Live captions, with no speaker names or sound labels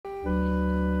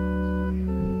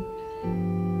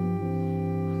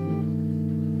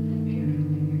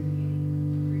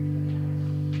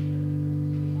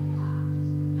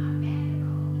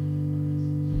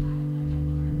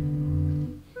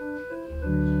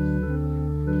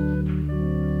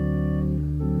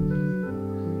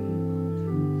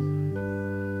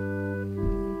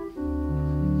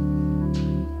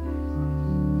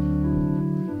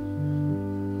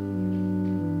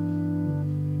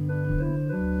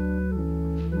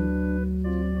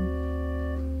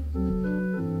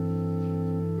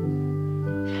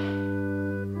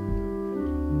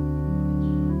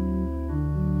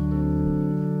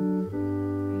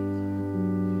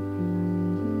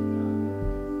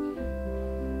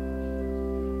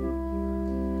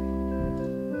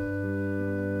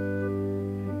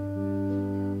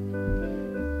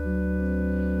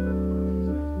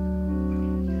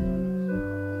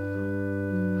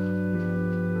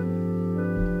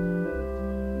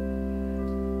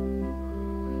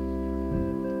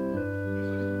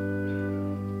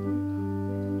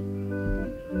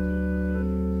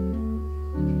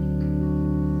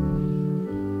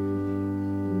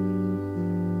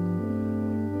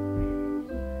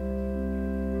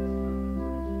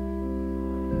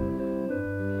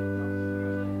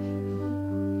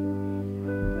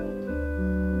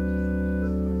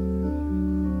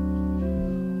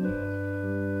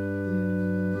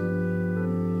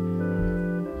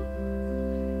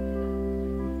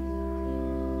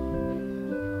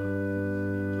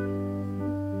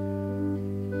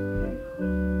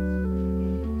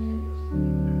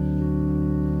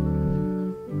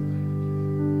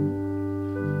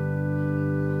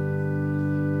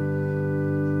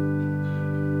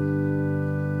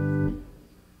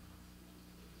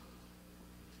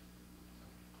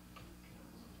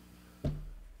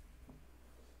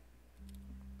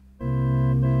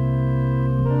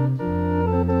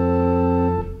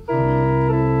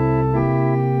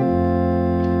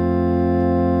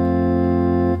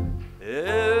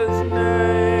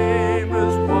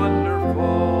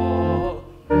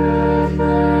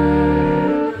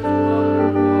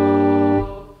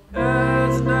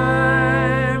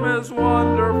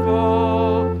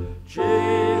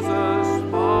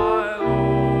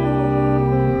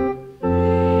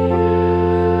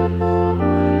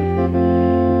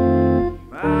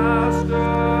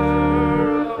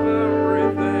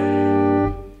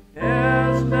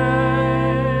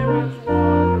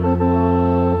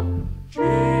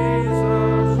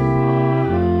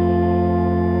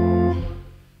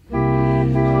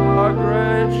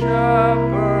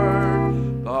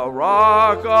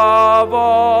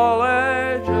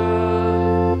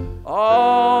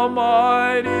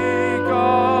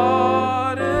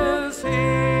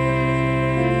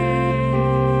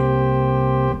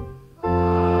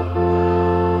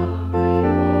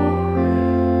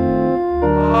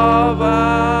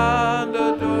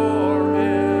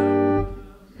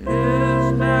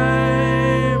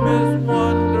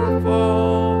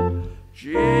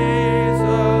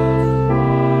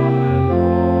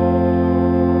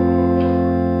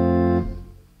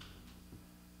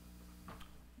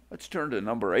turn to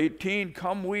number 18.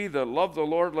 Come we that love the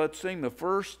Lord, let's sing the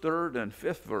first, third, and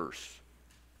fifth verse.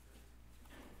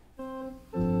 Come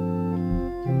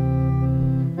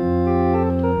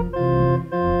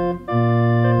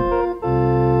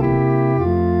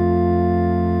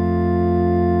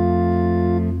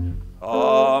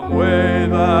we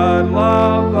that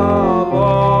love the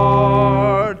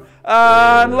Lord,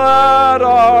 and let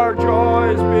our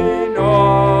joys be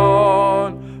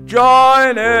known.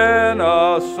 Join in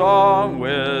a song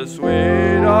with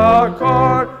sweet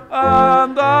accord,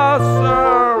 and thus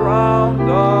surround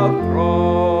the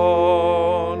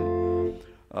throne.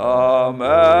 A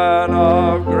man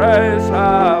of grace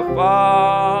have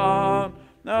found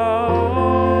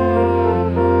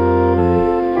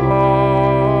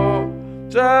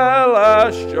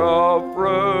celestial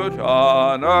fruit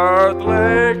on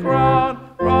earthly ground,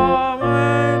 from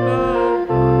angels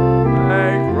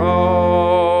may grow.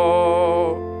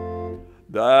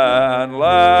 Then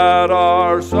let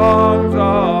our songs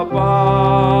abound,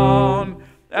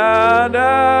 and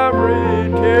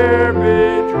every tear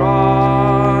be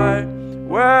dry.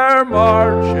 We're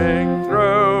marching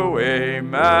through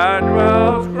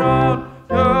Emmanuel's ground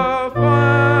to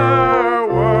fair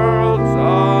worlds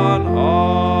on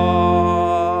high.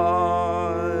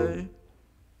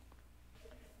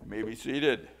 You may be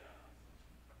seated.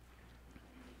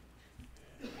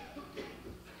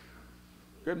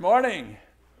 Good morning.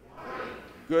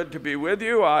 Good to be with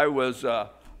you. I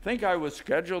think I was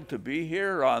scheduled to be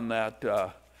here on that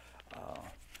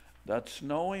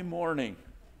snowy morning.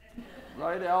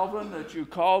 Right, Alvin, that you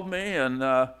called me, and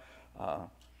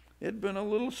it'd been a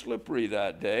little slippery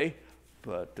that day,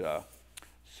 but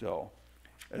so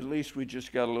at least we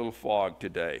just got a little fog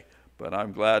today. But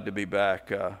I'm glad to be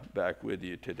back with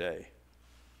you today.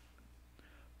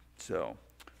 So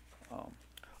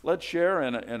let's share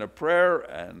in a prayer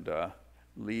and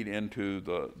lead into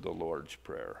the Lord's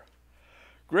Prayer.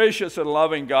 Gracious and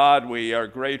loving God, we are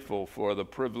grateful for the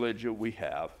privilege that we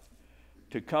have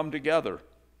to come together.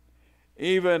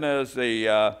 Even as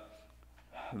the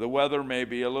weather may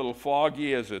be a little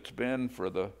foggy as it's been for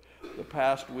the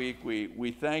past week,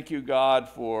 we thank you, God,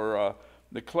 for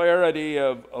the clarity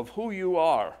of who you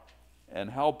are, and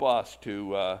help us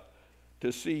to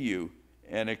see you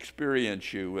and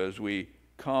experience you as we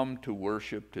come to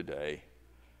worship today.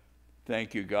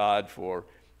 Thank you, God, for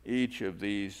each of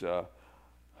these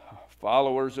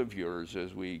followers of yours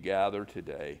as we gather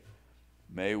today.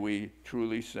 May we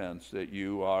truly sense that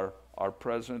you are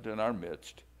present in our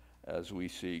midst as we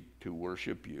seek to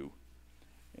worship you,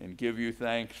 and give you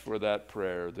thanks for that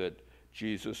prayer that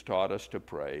Jesus taught us to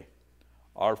pray.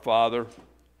 Our Father,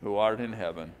 who art in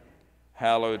heaven,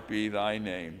 hallowed be thy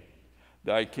name.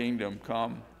 Thy kingdom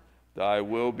come, thy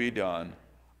will be done,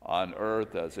 on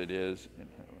earth as it is in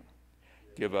heaven.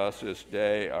 Give us this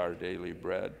day our daily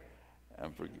bread,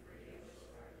 and forgive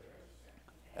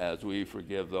as we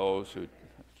forgive those who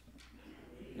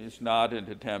lead us not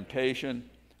into temptation,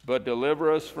 but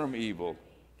deliver us from evil.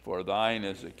 For thine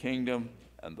is the kingdom,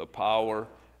 and the power,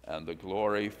 and the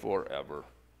glory forever.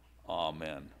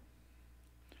 Amen.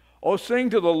 Oh, sing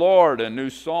to the Lord a new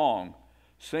song.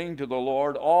 Sing to the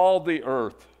Lord all the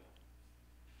earth.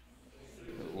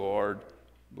 The Lord,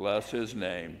 bless his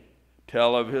name.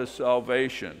 Tell of his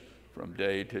salvation from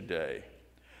day to day.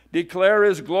 Declare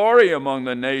his glory among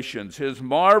the nations, his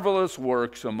marvelous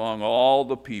works among all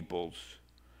the peoples.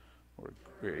 For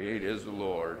great is the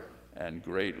Lord, and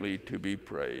greatly to be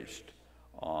praised.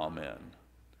 Amen.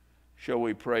 Shall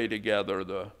we pray together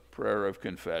the prayer of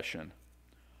confession?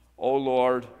 O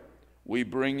Lord, we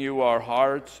bring you our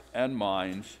hearts and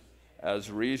minds as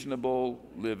reasonable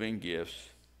living gifts.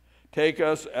 Take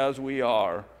us as we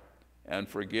are, and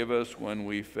forgive us when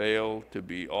we fail to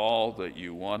be all that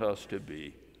you want us to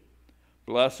be.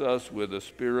 Bless us with the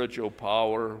spiritual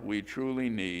power we truly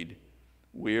need.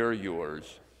 We are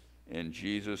yours. In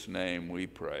Jesus' name we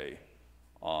pray.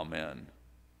 Amen.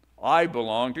 I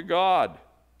belong to God.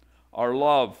 Our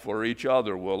love for each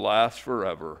other will last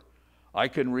forever. I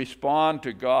can respond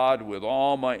to God with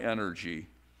all my energy.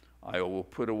 I will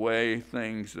put away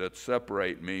things that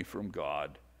separate me from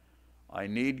God. I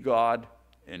need God,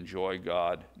 enjoy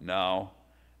God now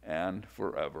and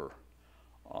forever.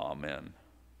 Amen.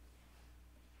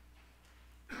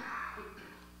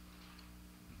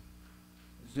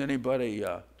 Is anybody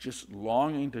just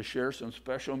longing to share some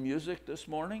special music this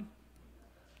morning?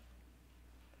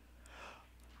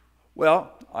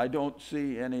 Well, I don't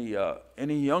see any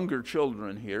younger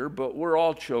children here, but we're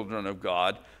all children of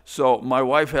God. So my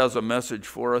wife has a message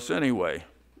for us anyway.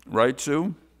 Right,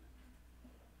 Sue?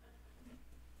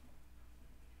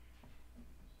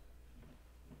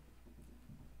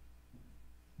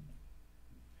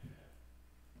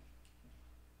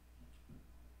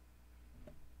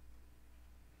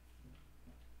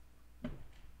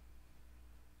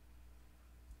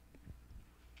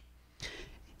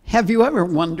 Have you ever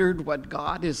wondered what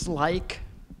God is like?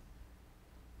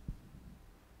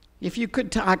 If you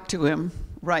could talk to him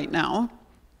right now,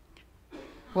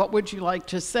 what would you like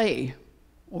to say?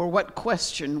 Or what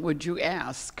question would you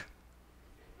ask?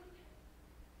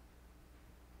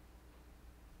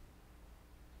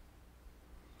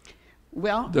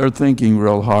 Well, They're thinking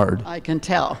real hard. I can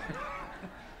tell.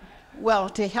 Well,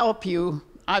 to help you,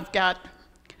 I've got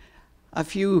a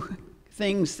few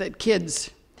things that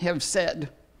kids have said.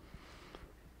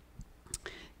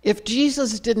 If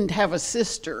Jesus didn't have a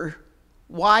sister,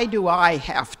 why do I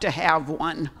have to have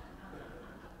one?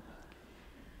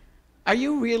 Are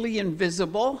you really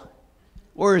invisible,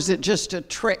 or is it just a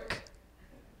trick?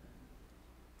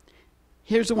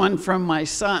 Here's one from my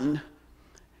son.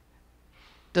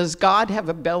 Does God have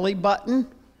a belly button?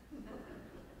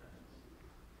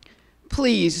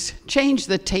 Please, change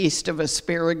the taste of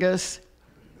asparagus.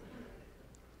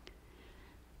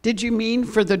 Did you mean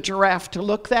for the giraffe to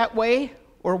look that way,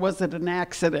 or was it an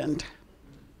accident?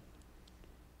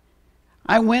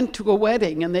 I went to a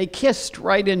wedding and they kissed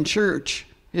right in church.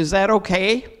 Is that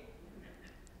okay?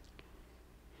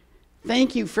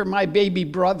 Thank you for my baby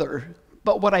brother,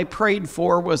 but what I prayed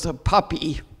for was a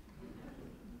puppy.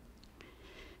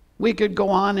 We could go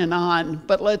on,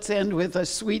 but let's end with a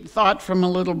sweet thought from a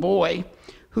little boy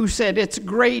who said, "It's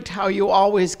great how you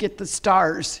always get the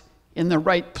stars in the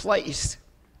right place."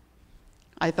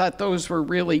 I thought those were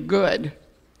really good.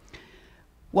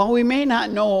 While we may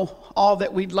not know all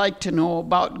that we'd like to know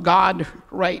about God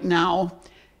right now,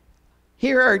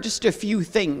 here are just a few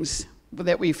things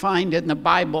that we find in the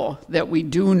Bible that we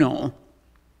do know.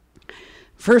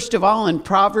 First of all, in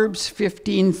Proverbs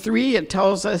 15:3, it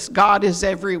tells us God is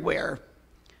everywhere.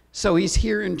 So he's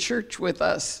here in church with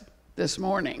us this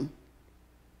morning.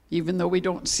 Even though we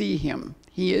don't see him,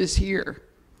 he is here.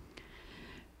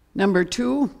 Number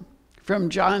 2, from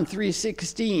John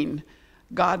 3:16,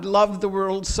 God loved the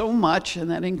world so much,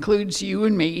 and that includes you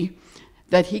and me,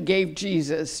 that he gave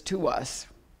Jesus to us.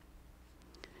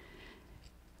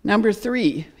 Number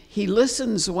 3, he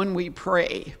listens when we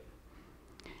pray.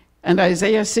 And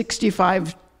Isaiah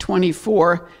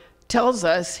 65:24 tells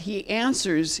us he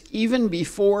answers even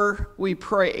before we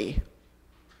pray.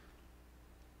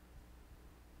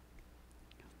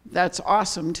 That's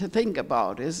awesome to think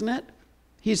about, isn't it?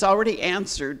 He's already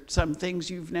answered some things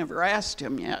you've never asked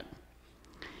him yet.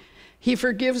 He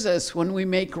forgives us when we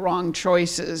make wrong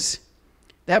choices.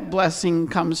 That blessing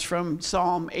comes from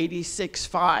Psalm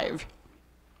 86:5.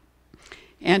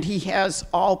 And he has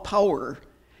all power.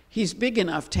 He's big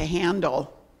enough to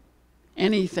handle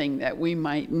anything that we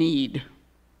might need.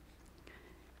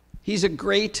 He's a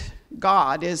great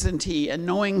God, isn't he? And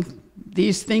knowing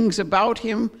these things about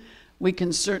him, we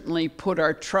can certainly put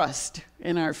our trust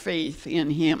and our faith in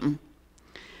him.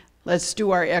 Let's do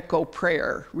our echo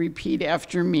prayer. Repeat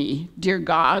after me. Dear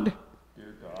God,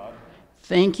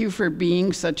 thank you for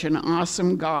being such an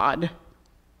awesome God.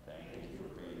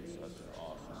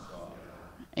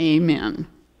 Amen. Amen.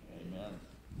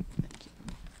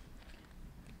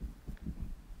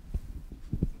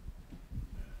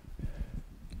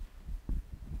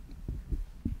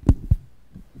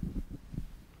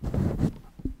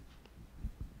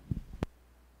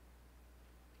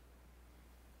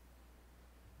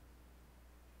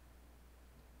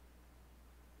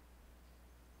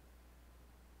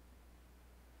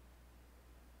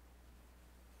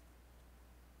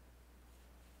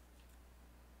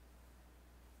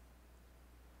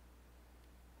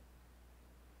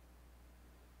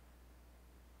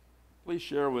 Please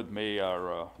share with me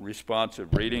our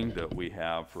responsive reading that we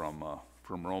have from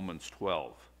Romans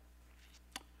 12.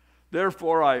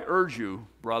 Therefore, I urge you,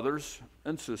 brothers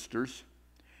and sisters,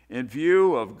 in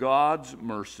view of God's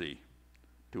mercy,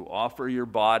 to offer your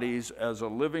bodies as a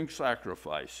living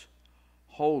sacrifice,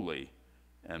 holy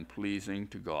and pleasing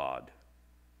to God.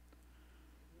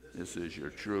 This is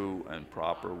your true and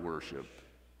proper worship.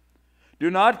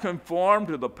 Do not conform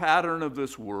to the pattern of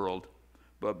this world,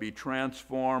 but be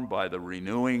transformed by the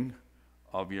renewing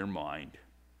of your mind.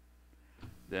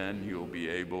 Then you'll be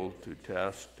able to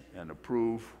test and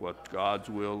approve what God's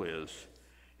will is,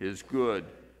 his good,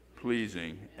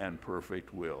 pleasing, and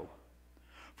perfect will.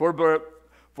 For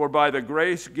by the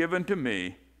grace given to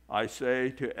me, I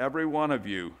say to every one of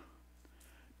you,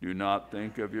 do not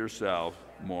think of yourself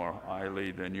more highly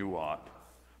than you ought,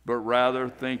 but rather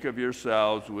think of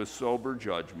yourselves with sober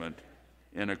judgment,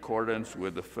 in accordance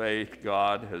with the faith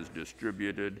God has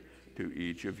distributed to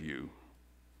each of you.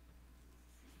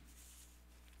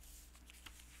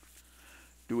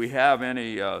 Do we have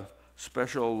any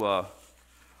special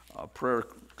prayer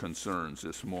concerns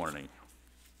this morning?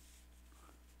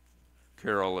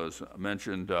 Carol has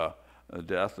mentioned the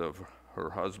death of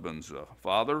her husband's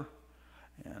father,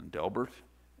 and Delbert,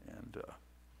 and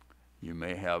you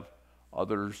may have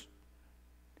others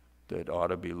that ought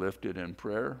to be lifted in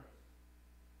prayer.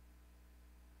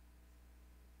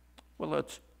 Well,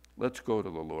 let's go to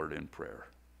the Lord in prayer.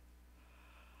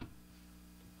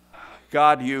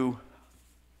 God, you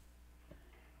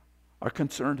are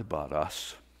concerned about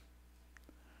us.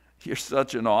 You're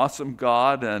such an awesome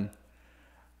God, and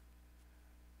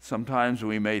sometimes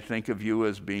we may think of you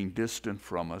as being distant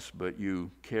from us, but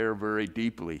you care very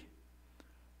deeply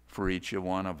for each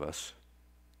one of us.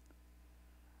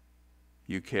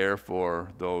 You care for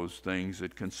those things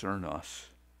that concern us.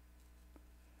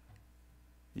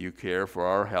 You care for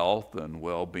our health and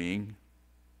well-being.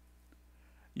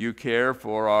 You care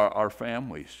for our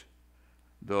families,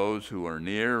 those who are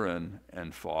near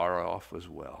and far off as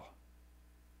well.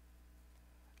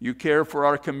 You care for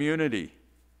our community,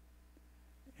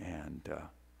 and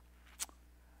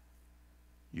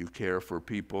you care for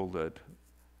people that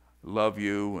love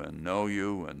you and know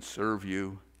you and serve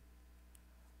you,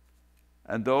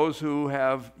 and those who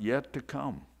have yet to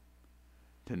come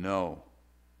to know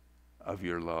of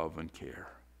your love and care.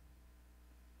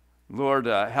 Lord,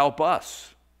 help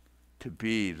us to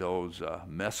be those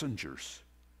messengers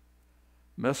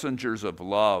of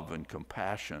love and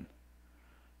compassion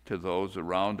to those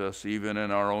around us, even in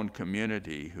our own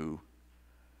community, who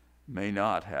may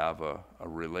not have a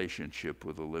relationship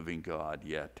with the living God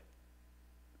yet.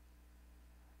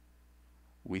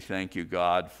 We thank you,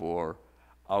 God, for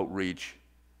outreach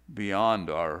beyond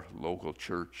our local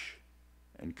church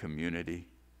and community.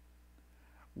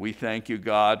 We thank you,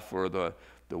 God, for the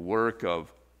work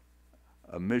of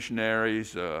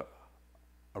missionaries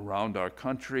around our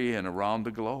country and around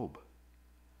the globe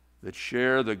that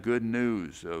share the good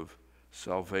news of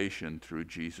salvation through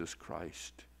Jesus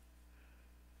Christ,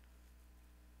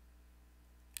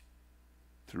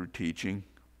 through teaching,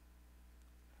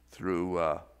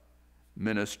 through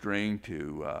ministering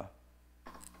to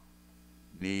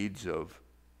needs of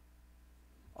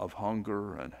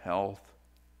hunger and health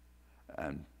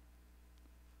and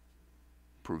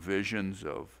provisions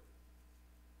of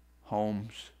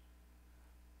homes.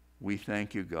 We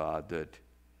thank you, God, that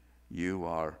you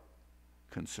are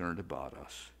concerned about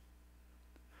us.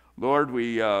 Lord,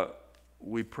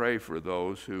 we pray for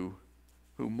those who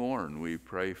mourn. We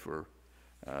pray for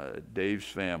Dave's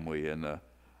family and the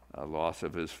loss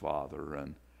of his father.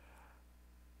 And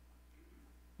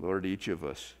Lord, each of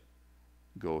us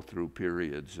go through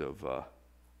periods of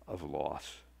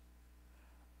loss.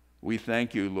 We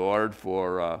thank you, Lord,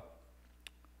 for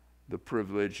the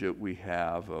privilege that we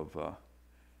have of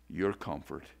your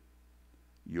comfort,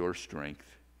 your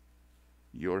strength,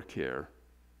 your care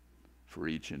for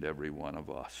each and every one of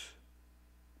us.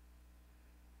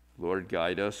 Lord,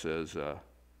 guide us as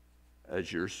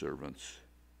your servants.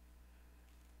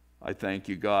 I thank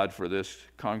you, God, for this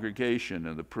congregation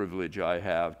and the privilege I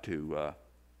have to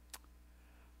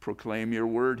proclaim your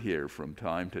word here from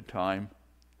time to time.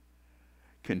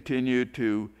 Continue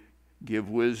to give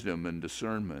wisdom and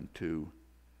discernment to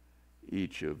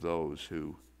each of those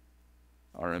who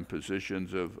are in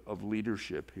positions of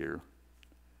leadership here,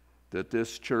 that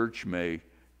this church may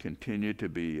continue to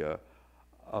be a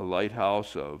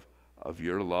lighthouse of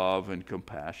your love and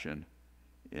compassion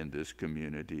in this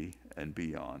community and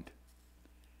beyond.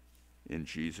 In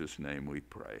Jesus' name we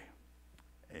pray.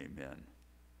 Amen.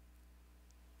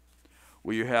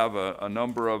 Well, you have a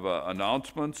number of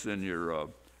announcements in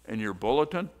your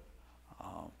bulletin.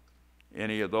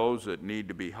 Any of those that need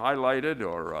to be highlighted,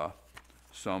 or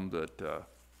some that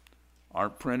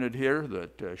aren't printed here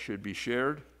that should be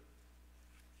shared?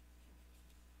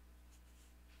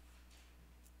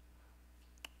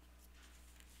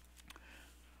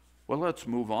 Well, let's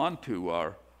move on to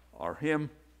our hymn,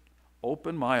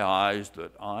 "Open My Eyes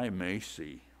That I May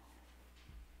See."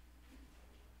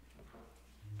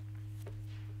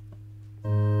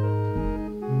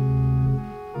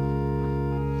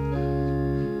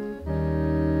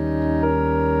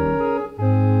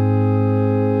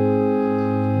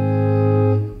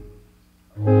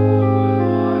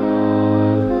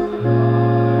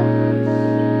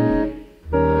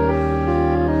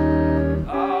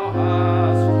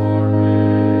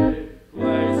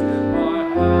 Place in my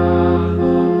hand the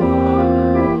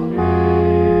wonder of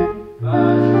me.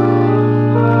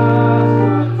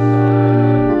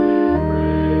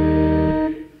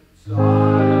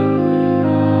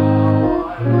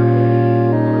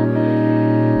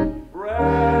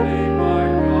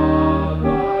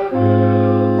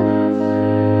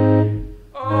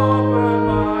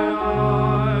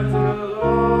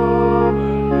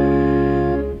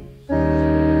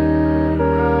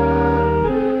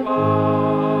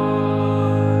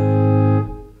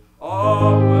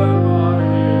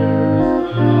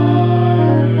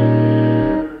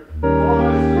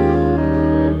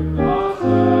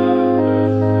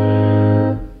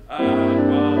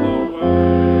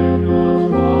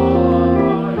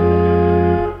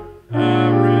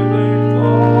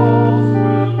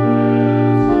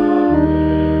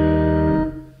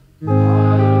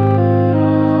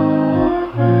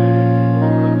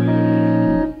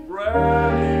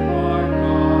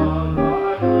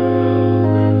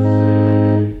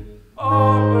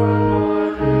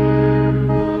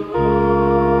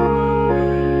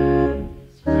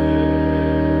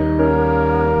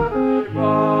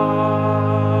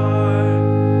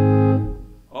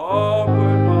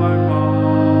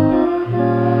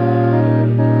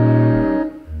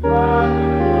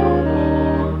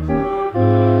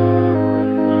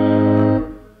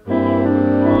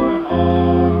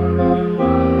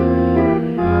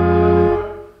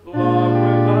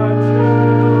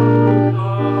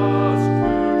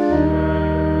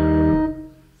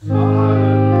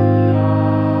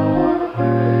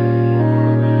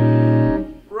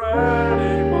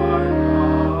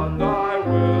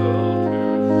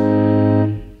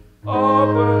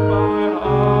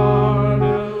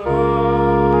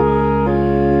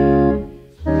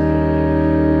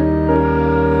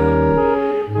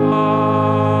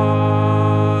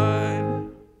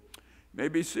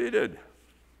 be seated.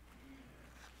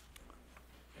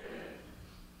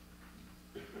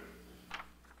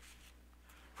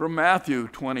 From Matthew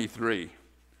 23,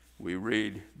 we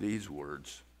read these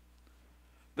words.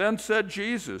 Then said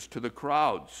Jesus to the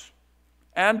crowds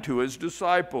and to his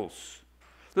disciples,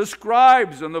 the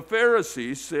scribes and the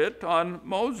Pharisees sit on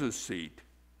Moses' seat.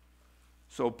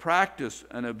 So practice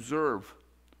and observe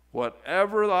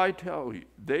whatever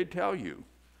they tell you,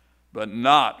 but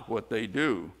not what they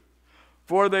do.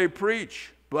 For they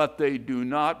preach, but they do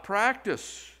not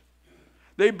practice.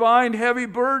 They bind heavy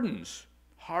burdens,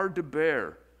 hard to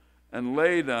bear, and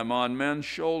lay them on men's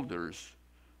shoulders,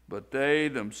 but they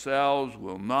themselves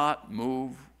will not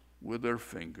move with their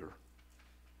finger.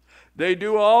 They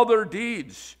do all their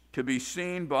deeds to be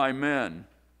seen by men,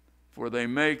 for they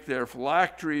make their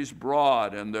phylacteries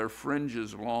broad and their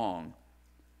fringes long,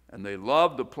 and they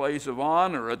love the place of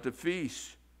honor at the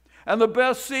feast, and the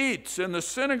best seats in the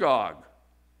synagogue,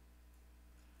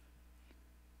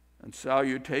 and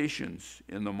salutations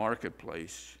in the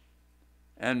marketplace,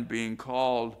 and being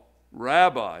called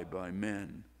Rabbi by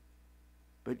men.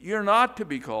 But you're not to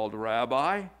be called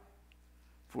Rabbi,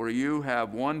 for you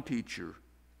have one teacher,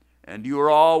 and you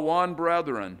are all one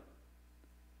brethren.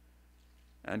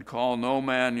 And call no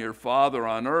man your father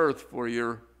on earth, for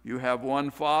you have one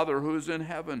Father who is in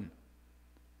heaven.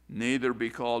 Neither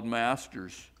be called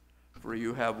masters, for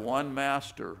you have one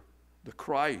Master, the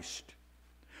Christ.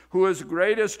 Who is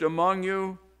greatest among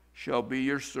you shall be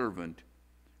your servant.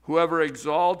 Whoever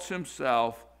exalts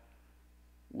himself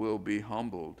will be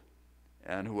humbled,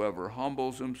 and whoever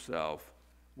humbles himself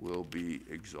will be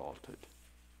exalted.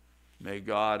 May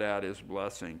God add his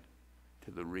blessing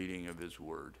to the reading of his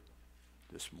word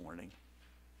this morning.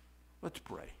 Let's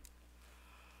pray.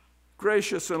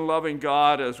 Gracious and loving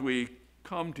God, as we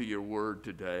come to your word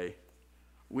today,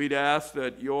 we'd ask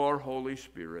that your Holy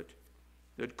Spirit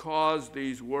that caused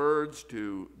these words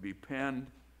to be penned,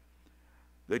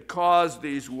 that caused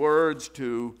these words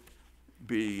to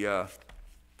be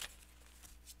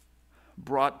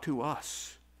brought to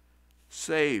us,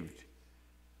 saved,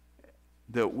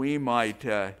 that we might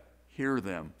hear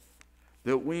them,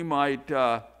 that we might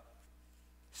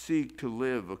seek to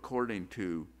live according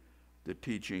to the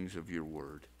teachings of your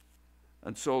word.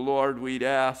 And so, Lord, we'd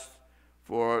ask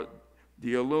for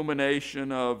the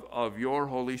illumination of your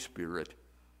Holy Spirit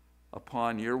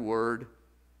upon your word,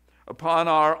 upon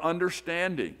our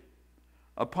understanding,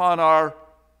 upon our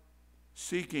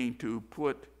seeking to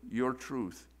put your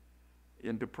truth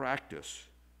into practice.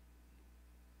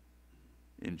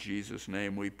 In Jesus'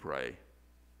 name we pray.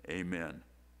 Amen.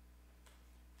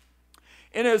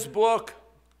 In his book,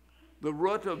 The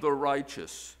Root of the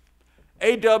Righteous,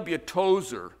 A.W.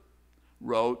 Tozer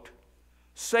wrote,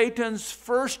 Satan's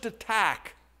first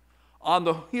attack on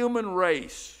the human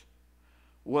race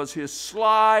was his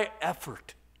sly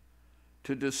effort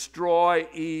to destroy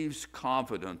Eve's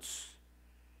confidence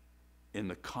in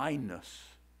the kindness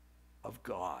of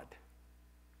God.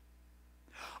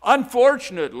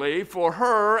 Unfortunately for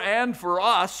her and for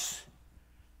us,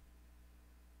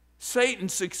 Satan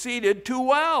succeeded too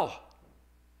well.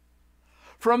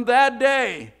 From that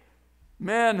day,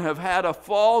 men have had a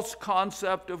false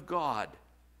concept of God.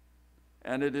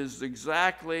 And it is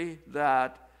exactly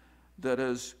that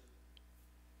has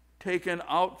taken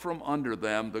out from under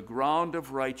them the ground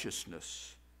of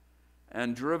righteousness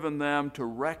and driven them to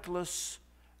reckless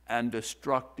and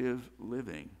destructive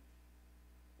living.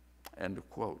 End of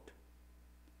quote.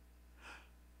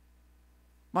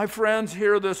 My friends,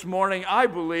 here this morning, I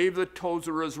believe that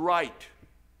Tozer is right.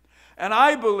 And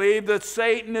I believe that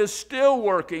Satan is still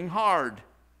working hard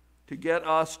to get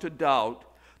us to doubt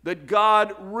that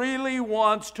God really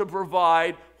wants to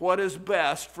provide what is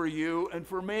best for you and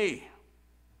for me.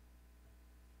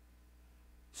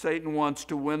 Satan wants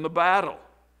to win the battle.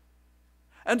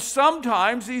 And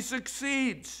sometimes he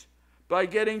succeeds by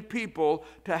getting people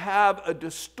to have a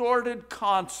distorted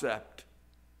concept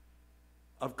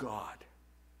of God.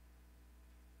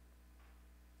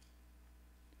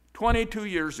 22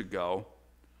 years ago,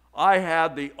 I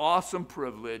had the awesome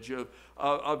privilege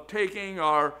of taking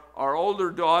our older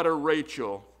daughter,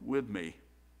 Rachel, with me.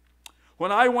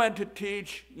 When I went to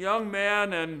teach young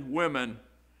men and women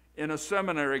in a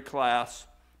seminary class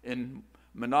in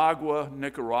Managua,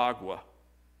 Nicaragua,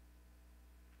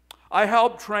 I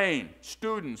helped train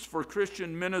students for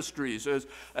Christian ministries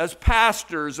as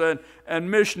pastors and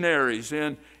missionaries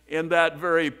in that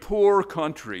very poor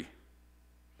country.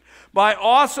 My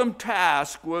awesome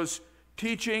task was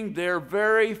teaching their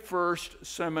very first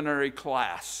seminary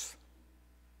class.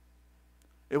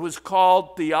 It was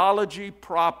called Theology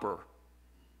Proper.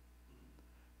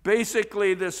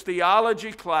 Basically, this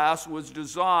theology class was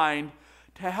designed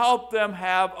to help them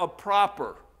have a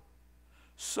proper,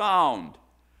 sound,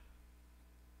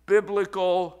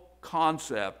 biblical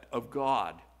concept of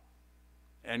God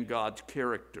and God's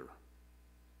character.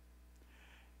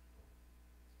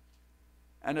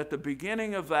 And at the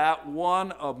beginning of that,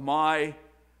 one of my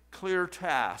clear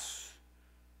tasks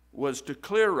was to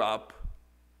clear up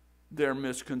their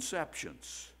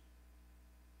misconceptions.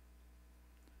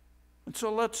 And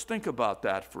so let's think about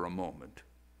that for a moment.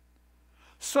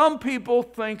 Some people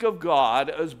think of God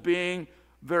as being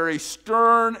very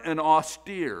stern and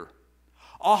austere,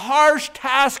 a harsh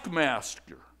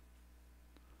taskmaster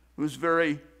who's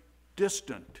very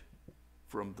distant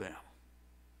from them.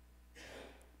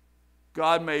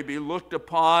 God may be looked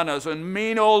upon as a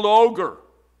mean old ogre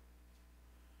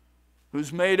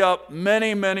who's made up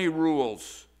many, many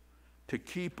rules to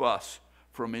keep us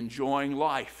from enjoying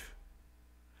life.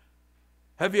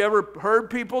 Have you ever heard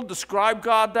people describe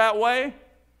God that way?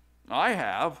 I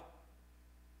have.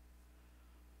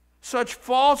 Such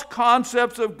false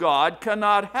concepts of God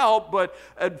cannot help but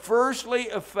adversely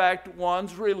affect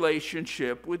one's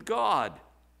relationship with God.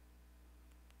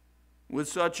 With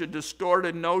such a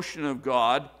distorted notion of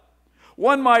God,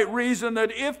 one might reason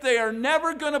that if they are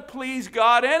never going to please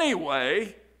God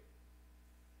anyway,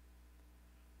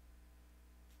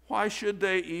 why should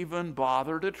they even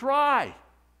bother to try?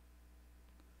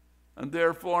 And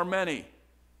therefore many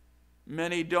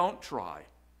don't try,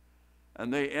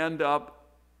 and they end up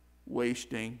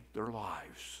wasting their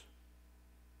lives.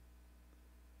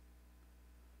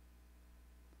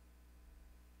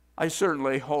 I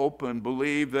certainly hope and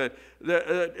believe that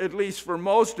at least for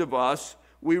most of us,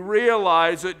 we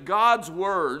realize that God's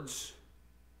words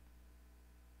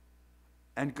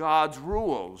and God's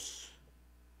rules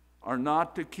are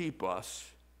not to keep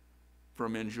us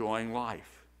from enjoying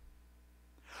life,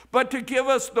 but to give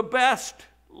us the best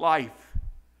life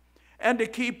and to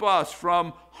keep us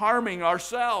from harming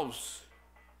ourselves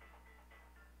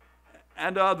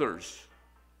and others.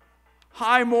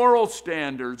 High moral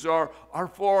standards are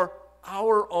for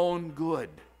our own good.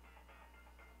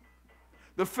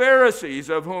 The Pharisees,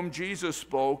 of whom Jesus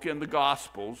spoke in the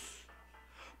Gospels,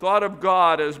 thought of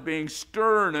God as being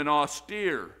stern and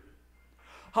austere.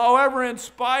 However, in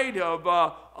spite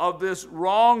of this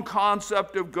wrong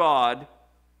concept of God,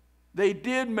 they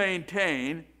did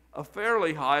maintain a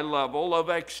fairly high level of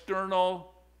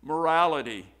external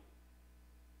morality.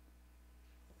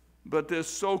 But this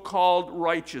so-called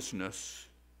righteousness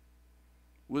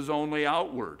was only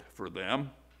outward for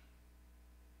them.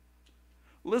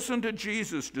 Listen to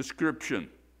Jesus' description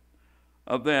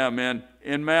of them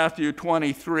in Matthew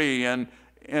 23 and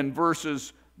in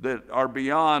verses that are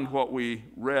beyond what we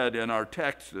read in our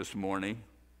text this morning.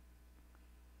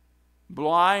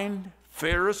 Blind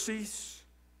Pharisees,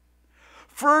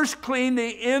 first clean the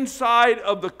inside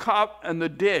of the cup and the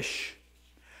dish,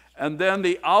 and then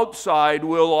the outside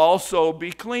will also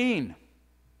be clean.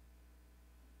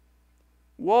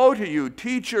 Woe to you,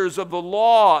 teachers of the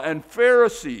law and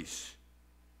Pharisees,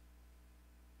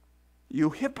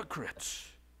 you hypocrites!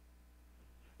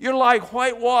 You're like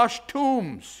whitewashed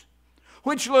tombs,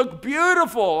 which look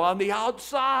beautiful on the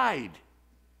outside,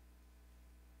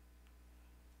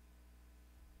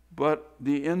 but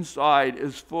the inside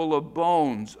is full of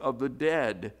bones of the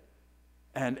dead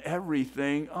and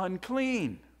everything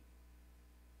unclean.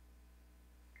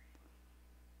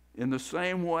 In the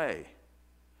same way,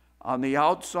 on the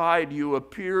outside you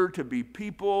appear to be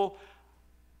people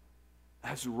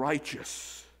as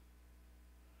righteous,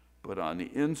 but on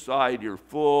the inside you're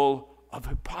full of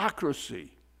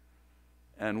hypocrisy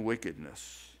and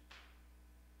wickedness.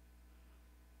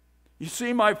 You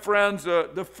see, my friends,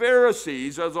 the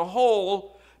Pharisees as a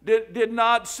whole did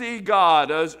not see God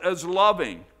as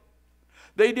loving.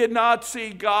 They did not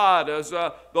see God as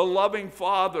the loving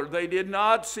Father. They did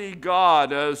not see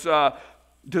God as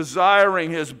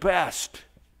desiring His best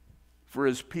for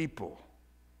His people.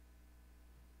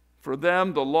 For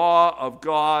them, the law of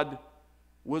God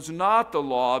was not the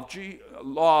law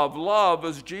of love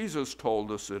as Jesus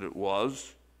told us that it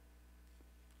was.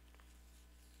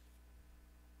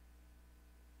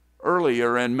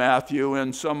 Earlier in Matthew,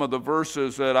 in some of the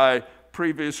verses that I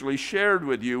previously shared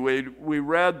with you, we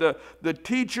read the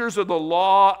teachers of the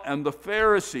law and the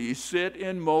Pharisees sit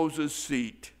in Moses'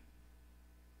 seat.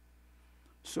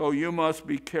 So you must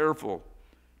be careful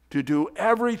to do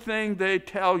everything they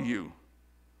tell you,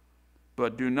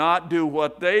 but do not do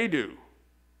what they do,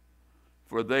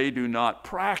 for they do not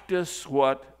practice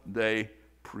what they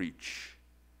preach.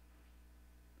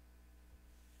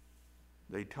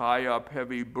 They tie up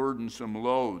heavy, burdensome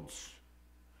loads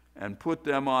and put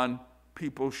them on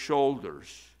people's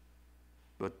shoulders,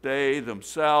 but they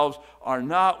themselves are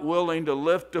not willing to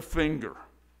lift a finger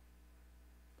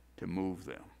to move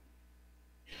them.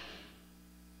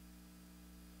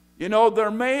 You know,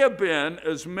 there may have been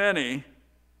as many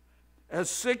as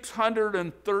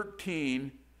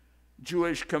 613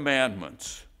 Jewish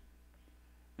commandments.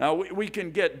 Now, we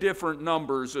can get different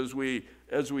numbers as we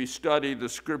study the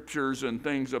Scriptures and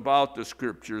things about the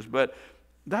Scriptures, but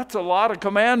that's a lot of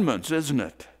commandments, isn't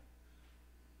it?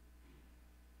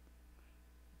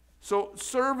 So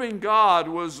serving God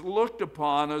was looked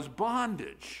upon as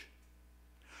bondage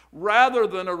rather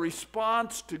than a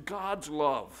response to God's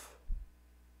love.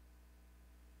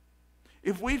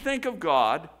 If we think of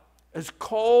God as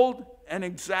cold and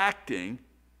exacting,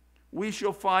 we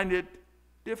shall find it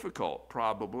difficult,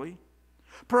 probably,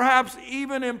 perhaps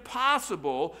even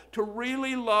impossible, to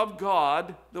really love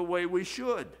God the way we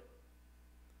should.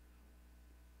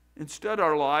 Instead,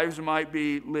 our lives might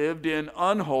be lived in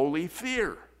unholy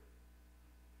fear.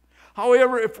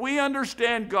 However, if we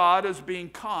understand God as being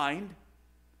kind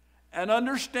and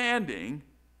understanding,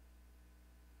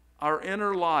 our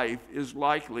inner life is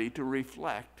likely to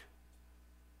reflect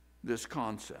this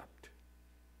concept.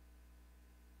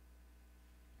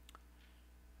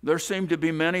 There seem to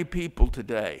be many people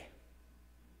today,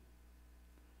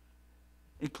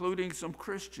 including some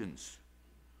Christians,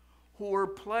 who are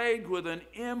plagued with an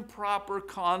improper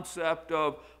concept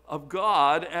of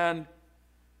God, and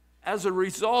as a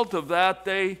result of that,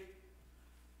 they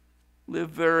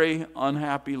live very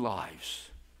unhappy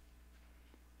lives.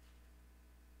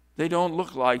 They don't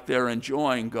look like they're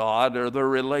enjoying God or their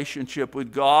relationship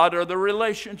with God or their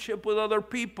relationship with other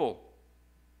people.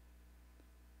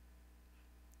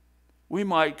 We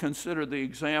might consider the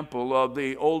example of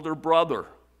the older brother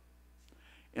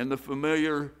in the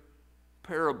familiar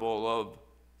parable of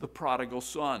the prodigal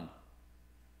son.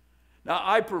 Now,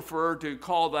 I prefer to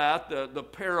call that the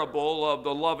parable of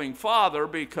the loving father,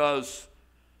 because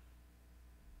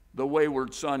the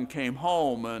wayward son came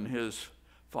home and his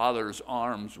father's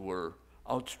arms were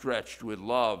outstretched with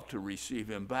love to receive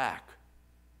him back.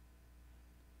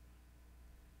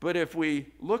 But if we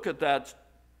look at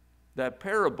that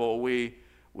parable, we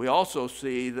also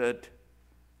see that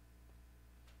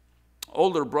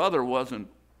older brother wasn't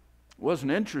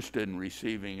interested in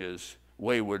receiving his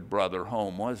wayward brother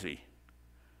home, was he?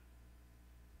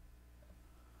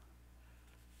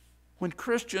 When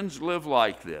Christians live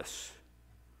like this,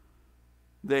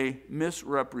 they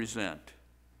misrepresent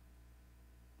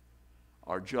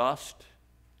our just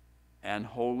and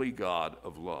holy God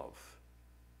of love.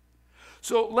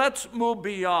 So let's move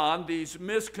beyond these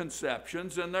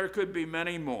misconceptions, and there could be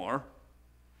many more,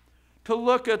 to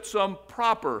look at some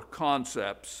proper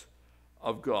concepts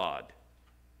of God.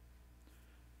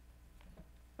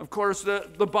 Of course,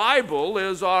 the Bible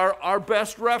is our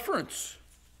best reference.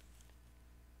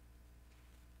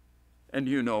 And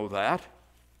you know that.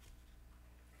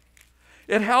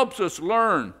 It helps us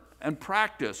learn and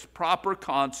practice proper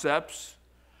concepts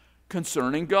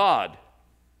concerning God.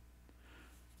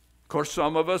 Of course,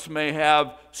 some of us may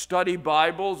have study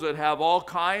Bibles that have all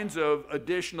kinds of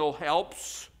additional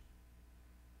helps.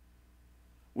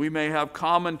 We may have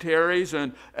commentaries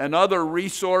and other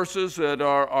resources that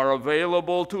are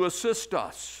available to assist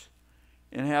us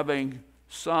in having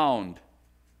sound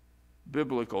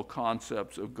biblical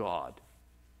concepts of God.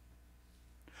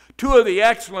 Two of the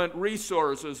excellent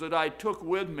resources that I took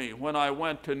with me when I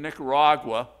went to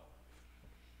Nicaragua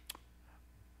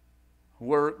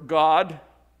were God,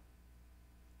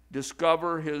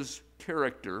 Discover His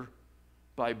Character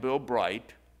by Bill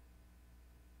Bright,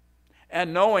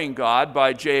 and Knowing God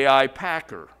by J.I.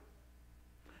 Packer.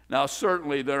 Now,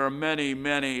 certainly there are many,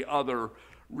 many other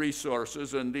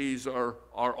resources, and these are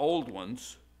old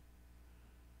ones.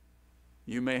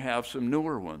 You may have some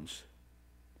newer ones.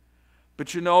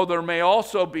 But you know, there may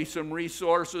also be some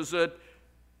resources that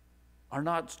are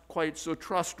not quite so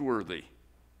trustworthy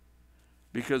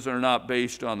because they're not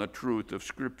based on the truth of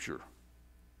Scripture.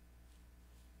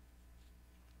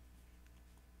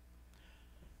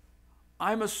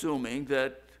 I'm assuming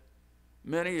that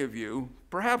many of you,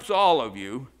 perhaps all of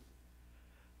you,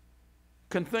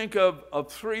 can think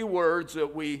of three words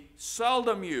that we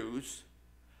seldom use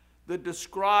that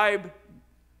describe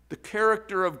the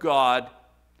character of God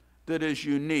that is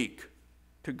unique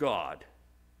to God.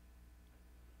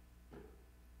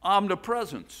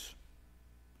 Omnipresence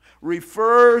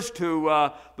refers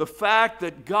to the fact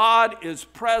that God is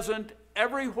present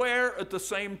everywhere at the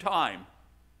same time.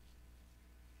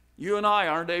 You and I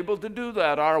aren't able to do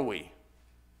that, are we?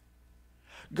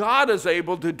 God is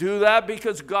able to do that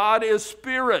because God is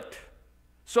spirit.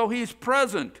 So he's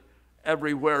present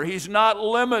everywhere. He's not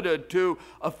limited to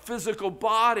a physical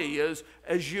body as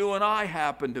you and I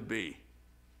happen to be.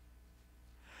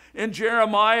 In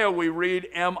Jeremiah we read,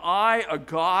 "Am I a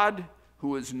God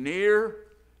who is near,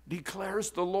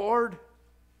 declares the Lord,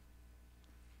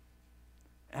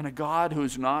 and a God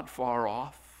who's not far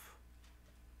off?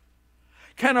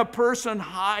 Can a person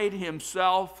hide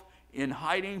himself in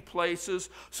hiding places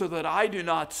so that I do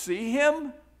not see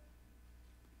him,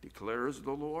 declares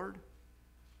the Lord?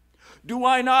 Do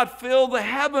I not fill the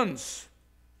heavens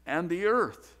and the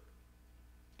earth,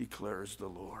 declares the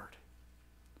Lord?"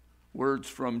 Words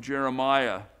from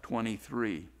Jeremiah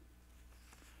 23.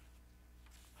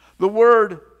 The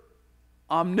word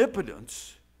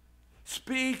omnipotence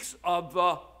speaks of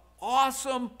the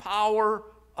awesome power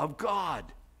of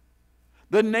God,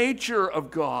 the nature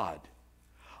of God.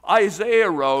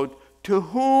 Isaiah wrote, "To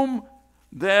whom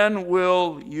then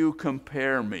will you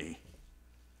compare me,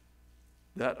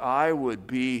 that I would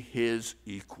be his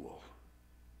equal,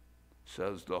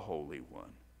 says the Holy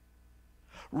One.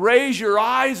 Raise your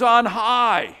eyes on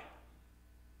high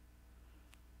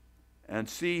and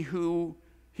see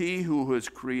he who has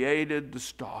created the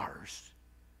stars,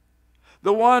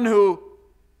 the one who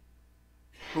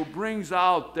brings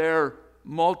out their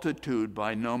multitude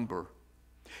by number.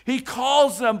 He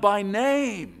calls them by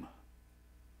name.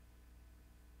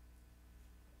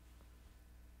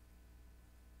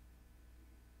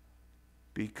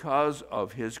 Because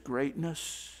of his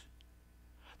greatness,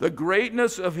 the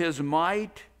greatness of his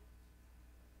might,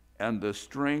 and the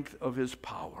strength of his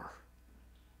power,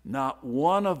 not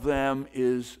one of them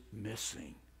is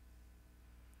missing."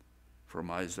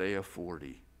 From Isaiah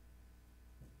 40.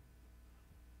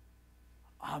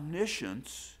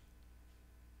 Omniscience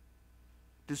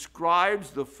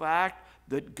describes the fact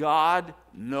that God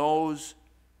knows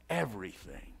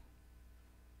everything.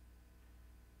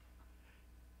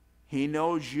 He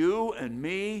knows you and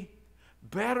me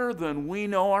better than we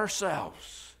know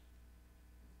ourselves.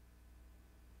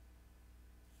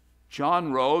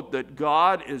 John wrote that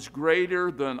God is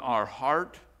greater than our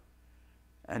heart,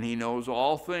 and he knows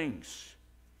all things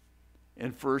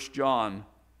in 1 John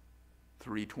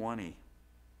 3:20.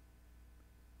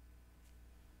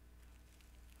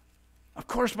 Of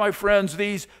course, my friends,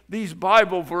 these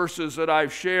Bible verses that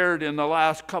I've shared in the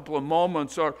last couple of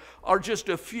moments are just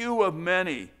a few of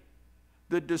many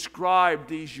that describe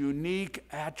these unique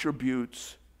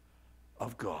attributes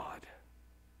of God.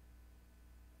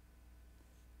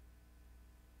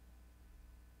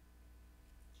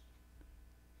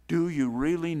 Do you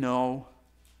really know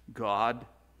God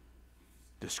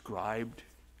described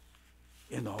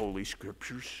in the Holy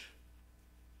Scriptures?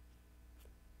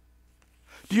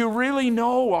 Do you really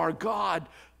know our God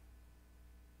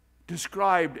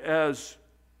described as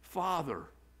Father,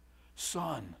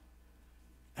 Son,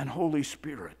 and Holy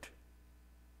Spirit?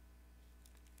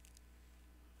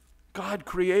 God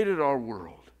created our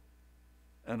world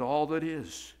and all that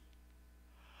is.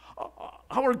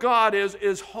 Our God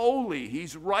is holy,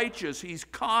 he's righteous, he's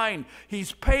kind,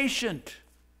 he's patient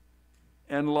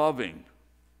and loving.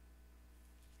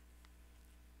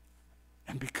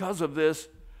 And because of this,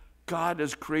 God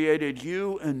has created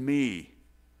you and me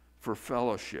for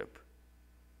fellowship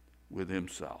with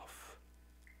himself.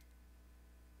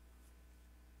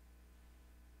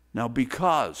 Now,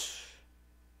 because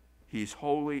he's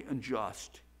holy and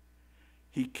just,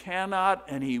 he cannot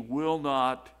and he will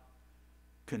not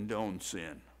condone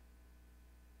sin.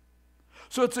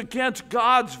 So it's against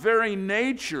God's very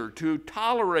nature to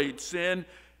tolerate sin,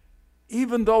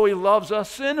 even though he loves us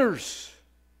sinners.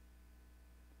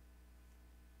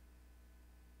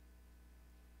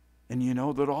 And you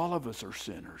know that all of us are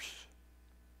sinners.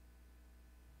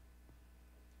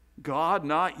 God,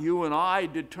 not you and I,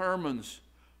 determines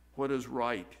what is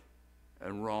right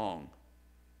and wrong.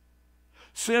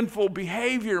 Sinful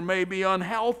behavior may be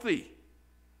unhealthy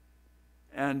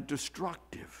and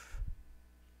destructive.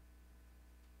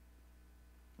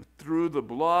 But through the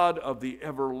blood of the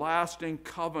everlasting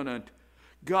covenant,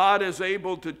 God is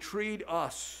able to treat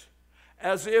us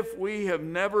as if we have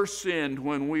never sinned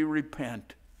when we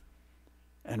repent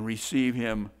and receive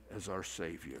him as our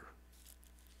Savior.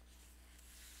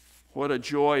 What a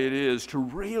joy it is to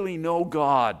really know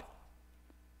God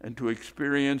and to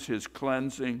experience his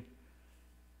cleansing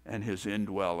and his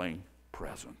indwelling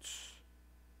presence.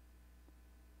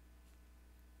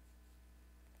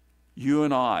 You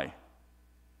and I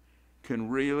can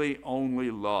really only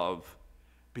love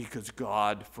because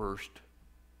God first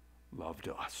loved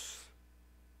us.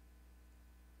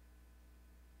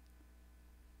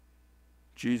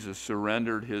 Jesus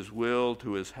surrendered his will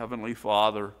to his heavenly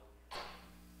Father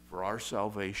for our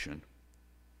salvation.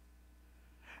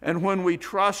 And when we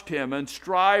trust Him and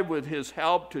strive with His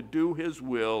help to do His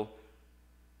will,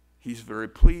 He's very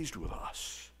pleased with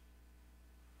us.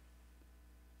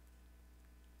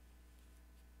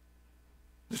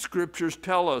 The Scriptures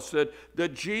tell us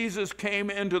that Jesus came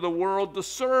into the world to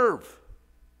serve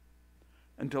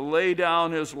and to lay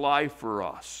down His life for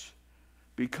us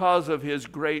because of His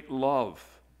great love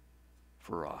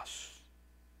for us.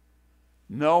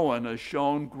 No one has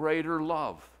shown greater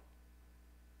love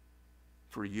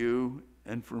for you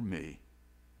and for me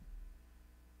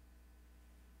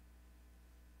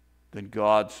than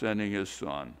God sending His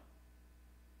Son,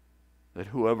 that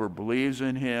whoever believes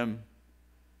in Him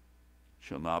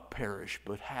shall not perish,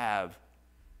 but have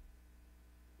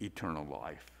eternal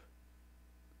life.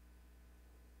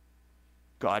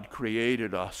 God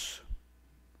created us.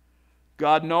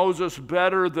 God knows us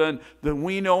better than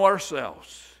we know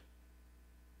ourselves.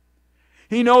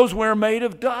 He knows we're made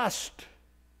of dust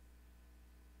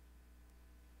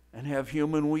and have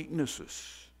human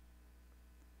weaknesses.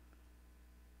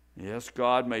 Yes,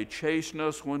 God may chasten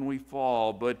us when we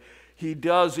fall, but He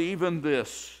does even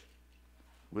this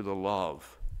with the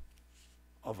love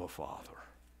of a father.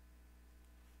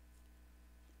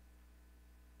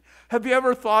 Have you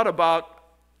ever thought about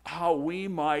how we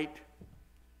might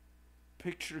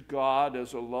picture God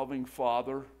as a loving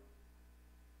father?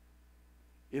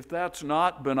 If that's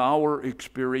not been our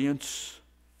experience,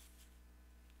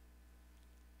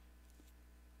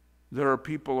 there are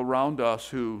people around us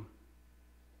who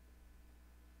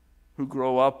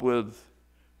grow up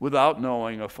without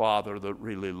knowing a father that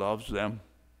really loves them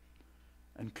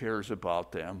and cares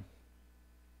about them.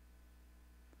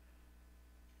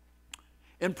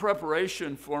 In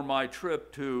preparation for my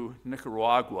trip to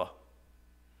Nicaragua,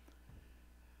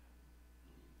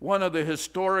 one of the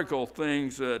historical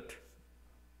things that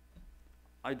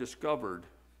I discovered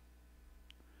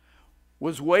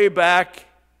was way back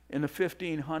in the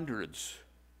 1500s,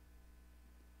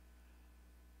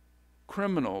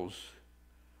 criminals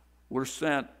were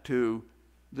sent to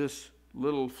this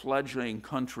little fledgling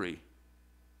country.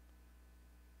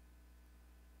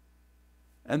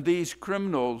 And these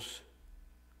criminals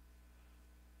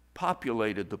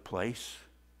populated the place,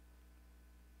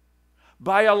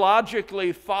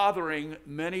 biologically fathering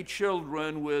many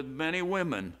children with many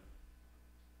women,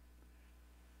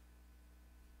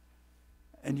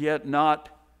 and yet not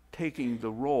taking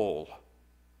the role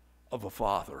of a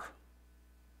father.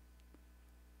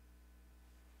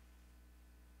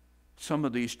 Some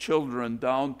of these children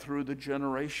down through the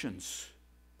generations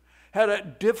had a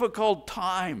difficult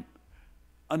time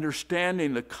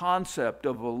understanding the concept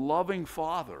of a loving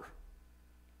father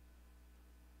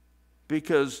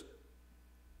because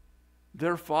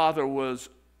their father was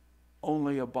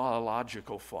only a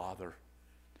biological father.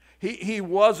 He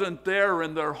wasn't there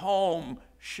in their home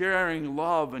sharing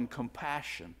love and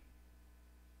compassion.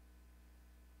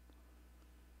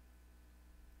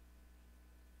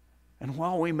 And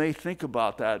while we may think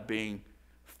about that being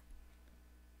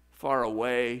far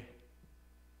away,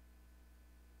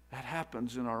 that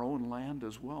happens in our own land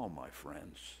as well, my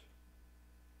friends.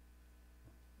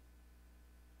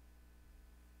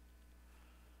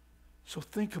 So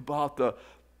think about the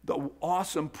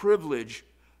awesome privilege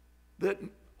that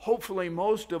hopefully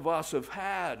most of us have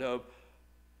had of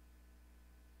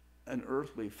an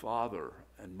earthly father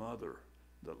and mother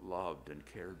that loved and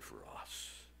cared for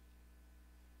us,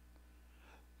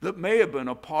 that may have been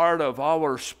a part of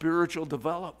our spiritual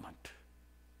development.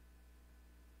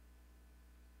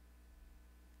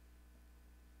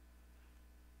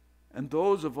 And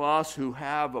those of us who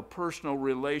have a personal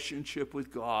relationship with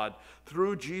God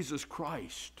through Jesus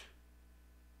Christ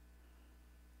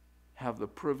have the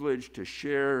privilege to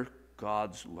share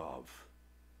God's love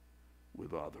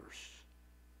with others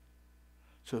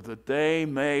so that they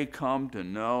may come to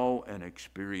know and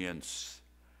experience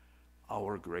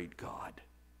our great God.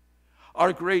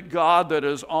 Our great God that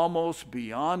is almost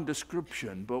beyond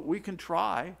description, but we can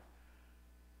try,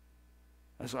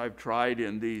 as I've tried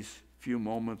in these few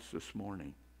moments this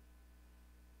morning.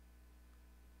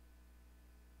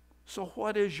 So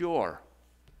what is your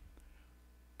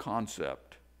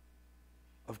concept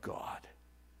of God?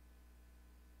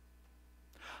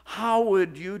 How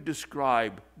would you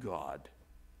describe God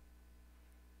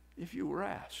if you were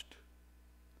asked?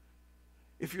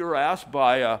 If you were asked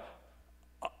by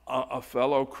a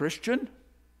fellow Christian,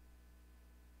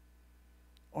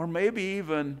 or maybe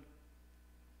even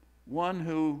one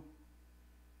who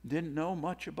didn't know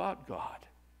much about God.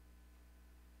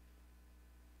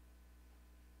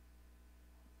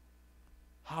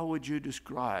 How would you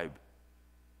describe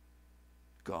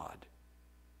God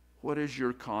What is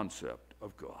your concept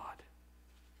of God?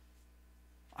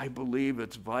 I believe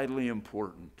it's vitally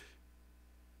important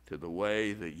to the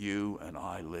way that you and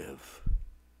I live.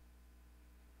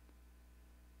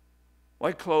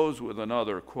 I close with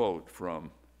another quote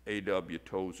from A.W.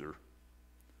 Tozer.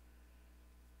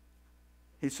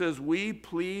 He says, "We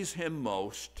please him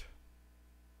most,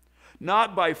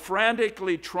 not by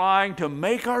frantically trying to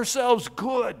make ourselves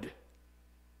good,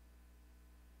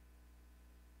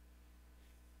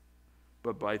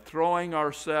 but by throwing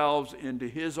ourselves into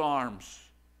his arms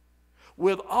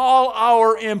with all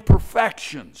our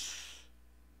imperfections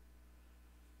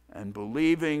and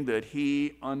believing that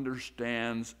he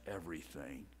understands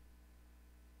everything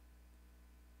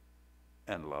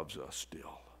and loves us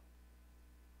still."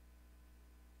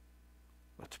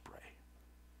 Let's pray.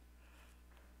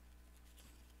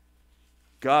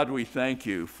 God, we thank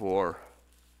you for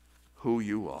who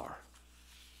you are.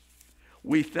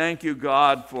 We thank you,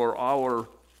 God, for our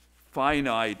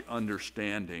finite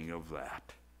understanding of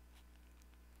that.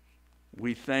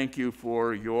 We thank you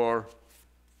for your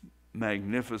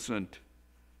magnificent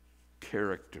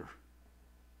character.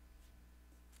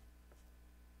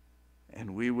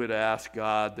 And we would ask,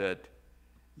 God, that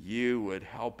you would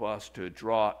help us to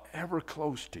draw ever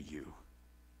close to you.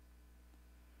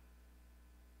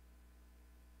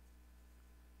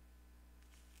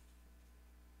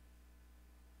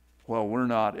 Well, we're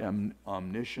not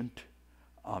omniscient,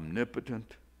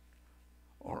 omnipotent,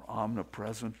 or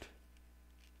omnipresent,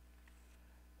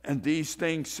 and these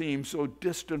things seem so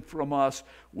distant from us,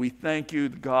 we thank you,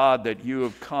 God, that you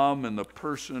have come in the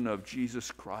person of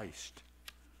Jesus Christ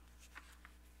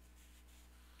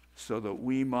so that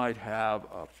we might have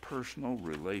a personal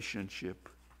relationship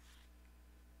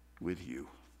with you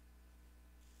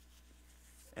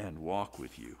and walk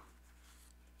with you.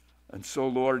 And so,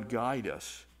 Lord, guide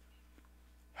us.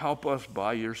 Help us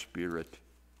by your Spirit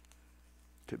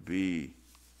to be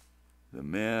the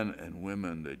men and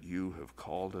women that you have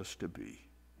called us to be.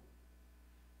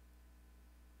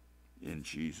 In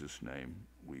Jesus' name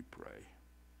we pray.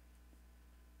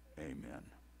 Amen.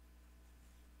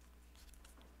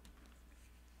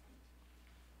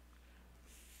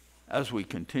 As we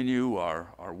continue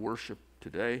our worship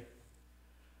today,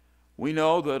 we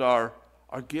know that our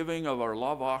giving of our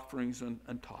love offerings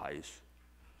and tithes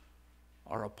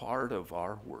are a part of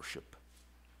our worship.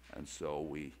 And so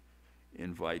we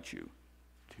invite you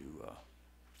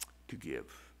to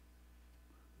give.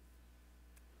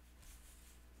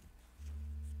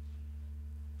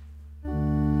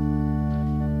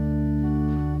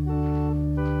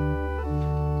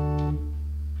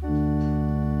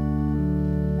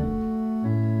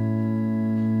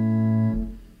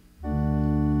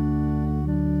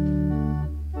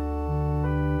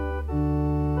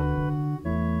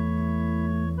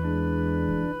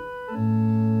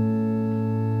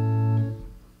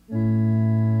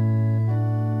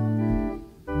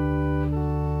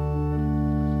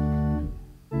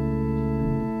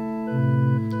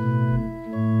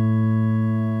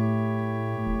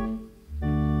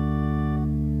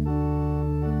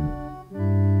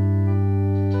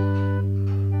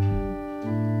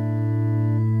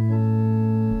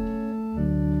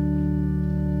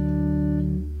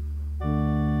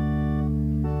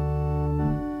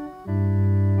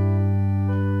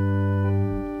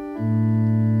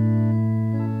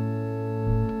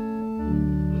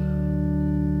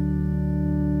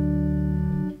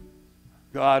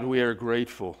 God, we are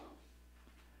grateful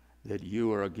that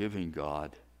you are a giving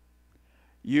God.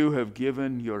 You have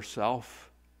given yourself.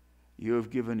 You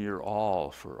have given your all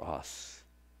for us.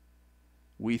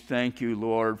 We thank you,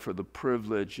 Lord, for the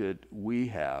privilege that we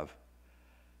have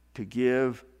to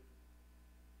give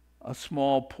a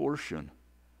small portion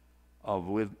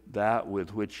of that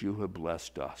with which you have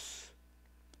blessed us,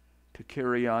 to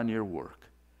carry on your work.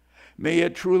 May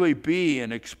it truly be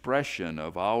an expression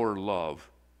of our love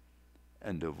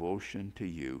and devotion to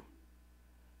you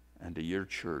and to your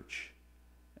church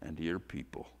and to your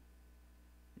people.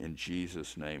 In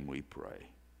Jesus' name we pray.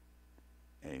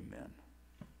 Amen.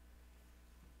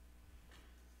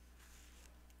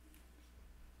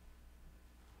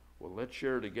 Well, let's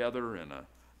share together in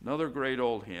another great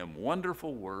old hymn,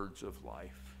 Wonderful Words of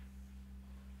Life.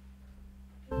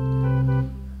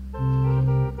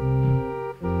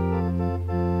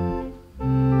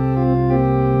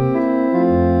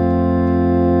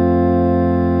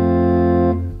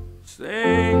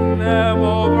 Sing them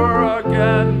over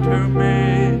again to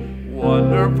me,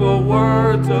 wonderful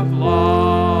words of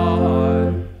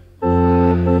life.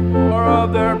 More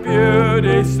of their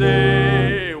beauty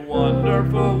see,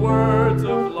 wonderful words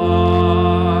of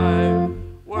life.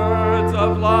 Words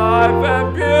of life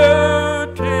and beauty.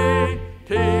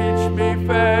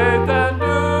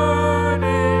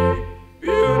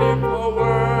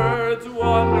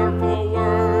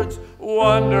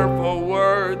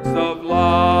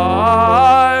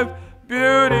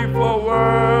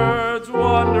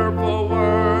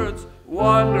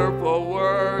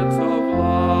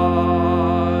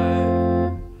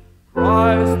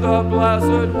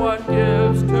 Blessed One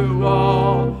gives to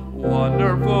all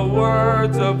wonderful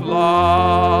words of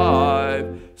life.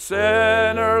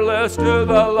 Sinner, listen to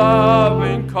the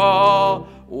loving call,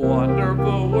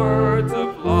 wonderful words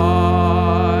of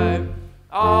life.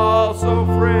 Also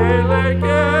freely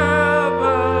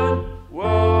given,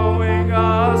 wooing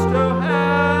us to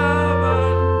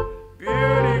heaven.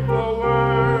 Beautiful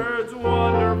words,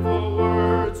 wonderful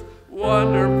words,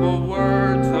 wonderful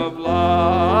words of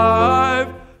life.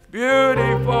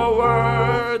 Beautiful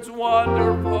words,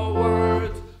 wonderful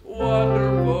words,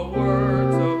 wonderful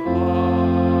words of life.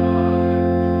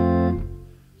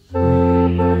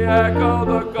 We echo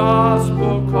the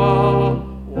gospel call,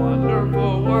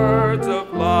 wonderful words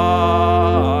of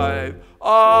life.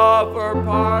 Offer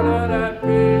pardon and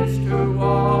peace to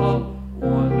all,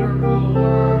 wonderful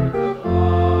words of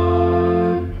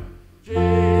life.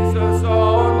 Jesus,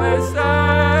 only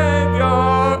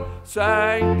Savior,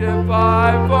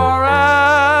 sanctified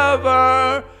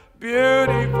forever.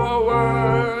 Beautiful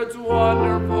words,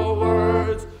 wonderful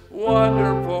words,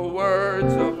 wonderful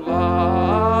words of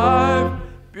life.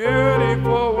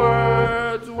 Beautiful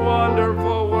words,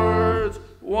 wonderful words,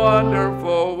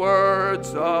 wonderful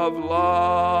words of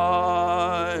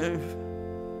life.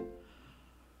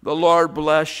 The Lord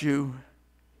bless you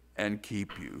and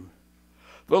keep you.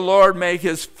 The Lord make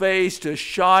his face to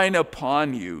shine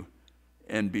upon you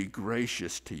and be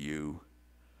gracious to you.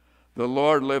 The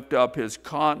Lord lift up his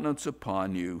countenance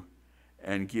upon you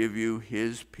and give you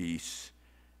his peace,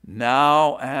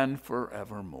 now and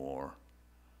forevermore.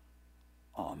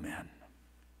 Amen.